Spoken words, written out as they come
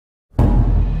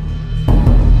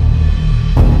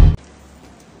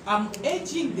I'm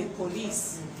urging the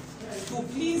police to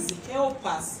please help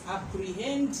us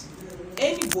apprehend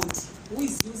anybody who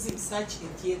is using such a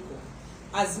vehicle.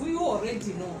 As we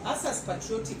already know, us as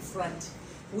Patriotic Front,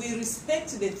 we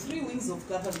respect the three wings of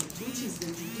government, which is the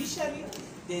judiciary,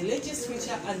 the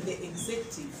legislature, and the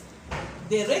executive.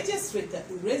 The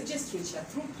legislature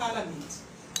through Parliament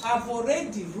have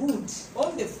already ruled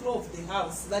on the floor of the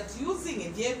House that using a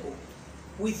vehicle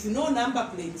with no number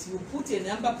plate, you put a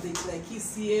number plate like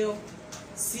ECL,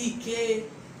 CK,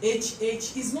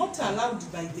 HH, is not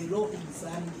allowed by the law in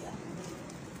Zambia.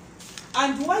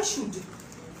 And why should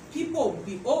people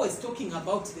be always talking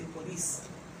about the police?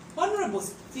 Honorable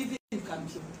Stephen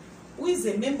Kampion, who is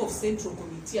a member of Central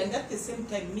Committee and at the same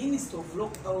time Minister of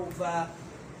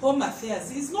Home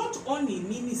Affairs, is not only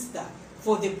Minister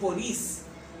for the police,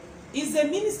 he's a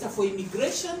Minister for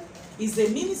Immigration, he's a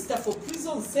Minister for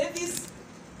Prison Service,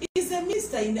 he's a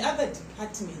Minister in other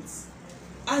departments.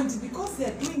 And because they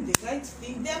are doing the right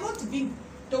thing, they are not being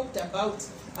talked about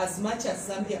as much as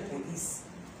Zambia police.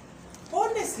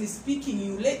 Honestly speaking,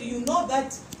 you know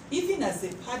that even as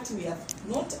a party, we have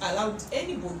not allowed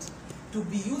anybody to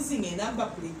be using a number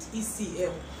plate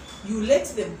ECL. You let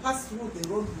them pass through the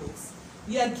roadblocks.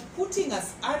 You are putting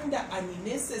us under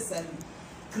unnecessary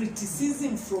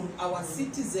criticism from our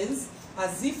citizens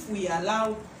as if we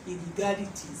allow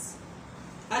illegalities.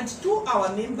 And to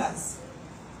our members,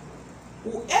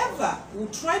 whoever will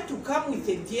try to come with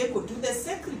a vehicle to the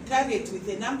secretariat with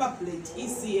a number plate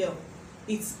ECL,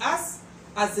 it's us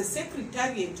as the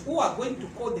secretariat who are going to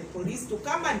call the police to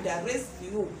come and arrest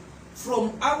you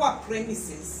from our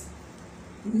premises.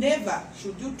 Never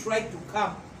should you try to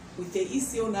come with the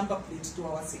ECL number plate to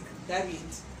our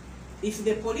secretariat. If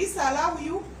the police allow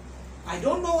you, I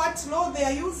don't know what law they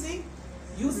are using,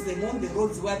 use them on the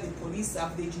roads where the police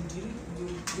have the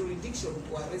jurisdiction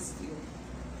to arrest you.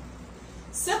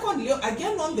 Secondly,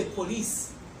 again on the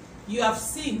police, you have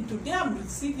seen, today I'm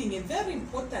receiving a very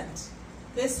important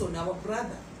person, our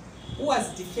brother, who has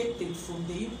defected from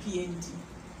the UPND.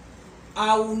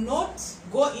 I will not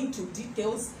go into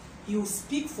details. He will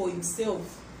speak for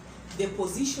himself, the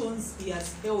positions he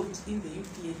has held in the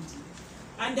UPND.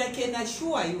 And I can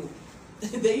assure you, the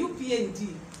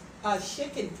UPND are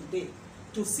shaken today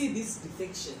to see this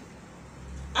defection.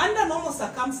 Under normal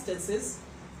circumstances,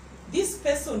 this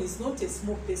person is not a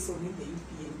small person in the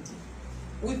UPND.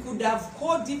 We could have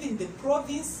called even the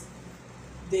province,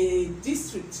 the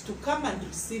district to come and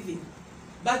receive him.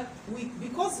 But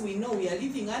because we know we are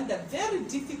living under very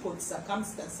difficult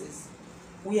circumstances,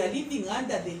 we are living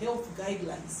under the health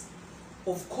guidelines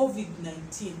of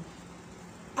COVID-19.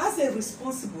 As a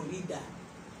responsible leader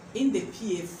in the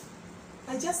PF,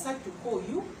 I just had to call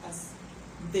you as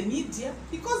the media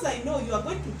because I know you are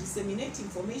going to disseminate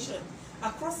information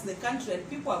across the country and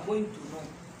people are going to know.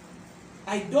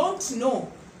 I don't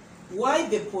know why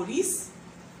the police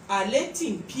are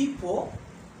letting people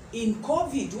in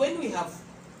COVID when we have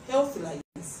health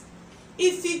lines.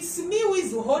 If it's me who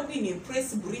is holding a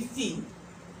press briefing,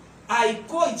 I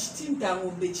call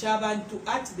Chitintango Bechabantu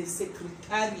at the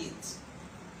secretariat.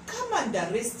 Come and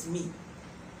arrest me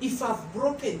if I've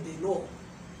broken the law.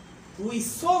 We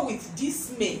saw with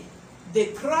dismay the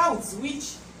crowds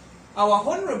which our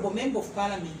Honorable Member of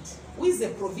Parliament, who is a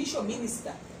provincial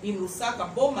minister in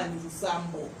Lusaka, Bowman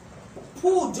Lusambo,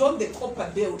 pulled on the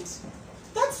Copperbelt.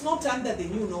 That's not under the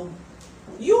new norm.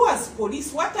 You as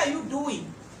police, what are you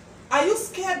doing? Are you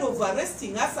scared of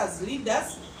arresting us as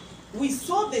leaders? We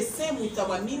saw the same with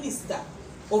our Minister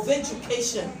of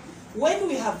Education. When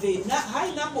we have a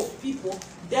high number of people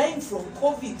dying from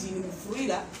COVID in Mumbi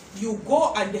Phiri, you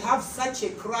go and have such a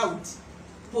crowd.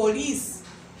 Police,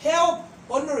 help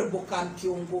Honorable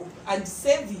Kampion and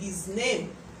save his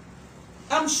name.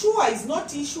 I'm sure he's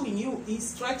not issuing you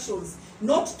instructions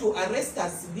not to arrest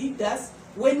us leaders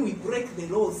when we break the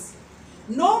laws.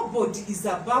 Nobody is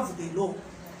above the law.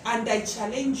 And I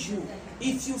challenge you,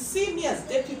 if you see me as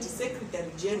Deputy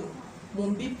Secretary General,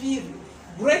 Mumbi Phiri,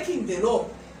 breaking the law,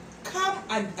 come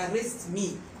and arrest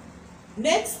me.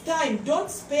 Next time,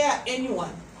 don't spare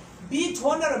anyone. Be it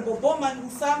Honorable Bowman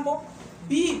Lusambo,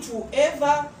 be it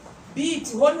whoever, be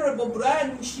it Honorable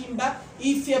Brian Mushimba.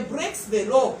 If he breaks the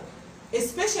law,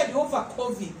 especially over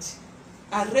COVID,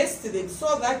 arrest them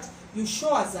so that you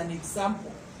show us an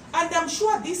example. And I'm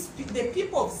sure the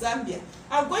people of Zambia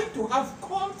are going to have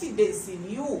confidence in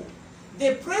you.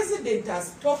 The president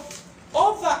has talked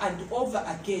over and over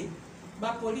again.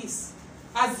 But police,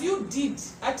 as you did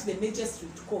at the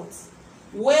magistrate courts,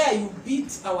 where you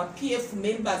beat our PF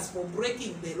members for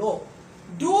breaking the law,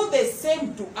 do the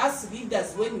same to us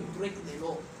leaders when we break the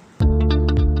law.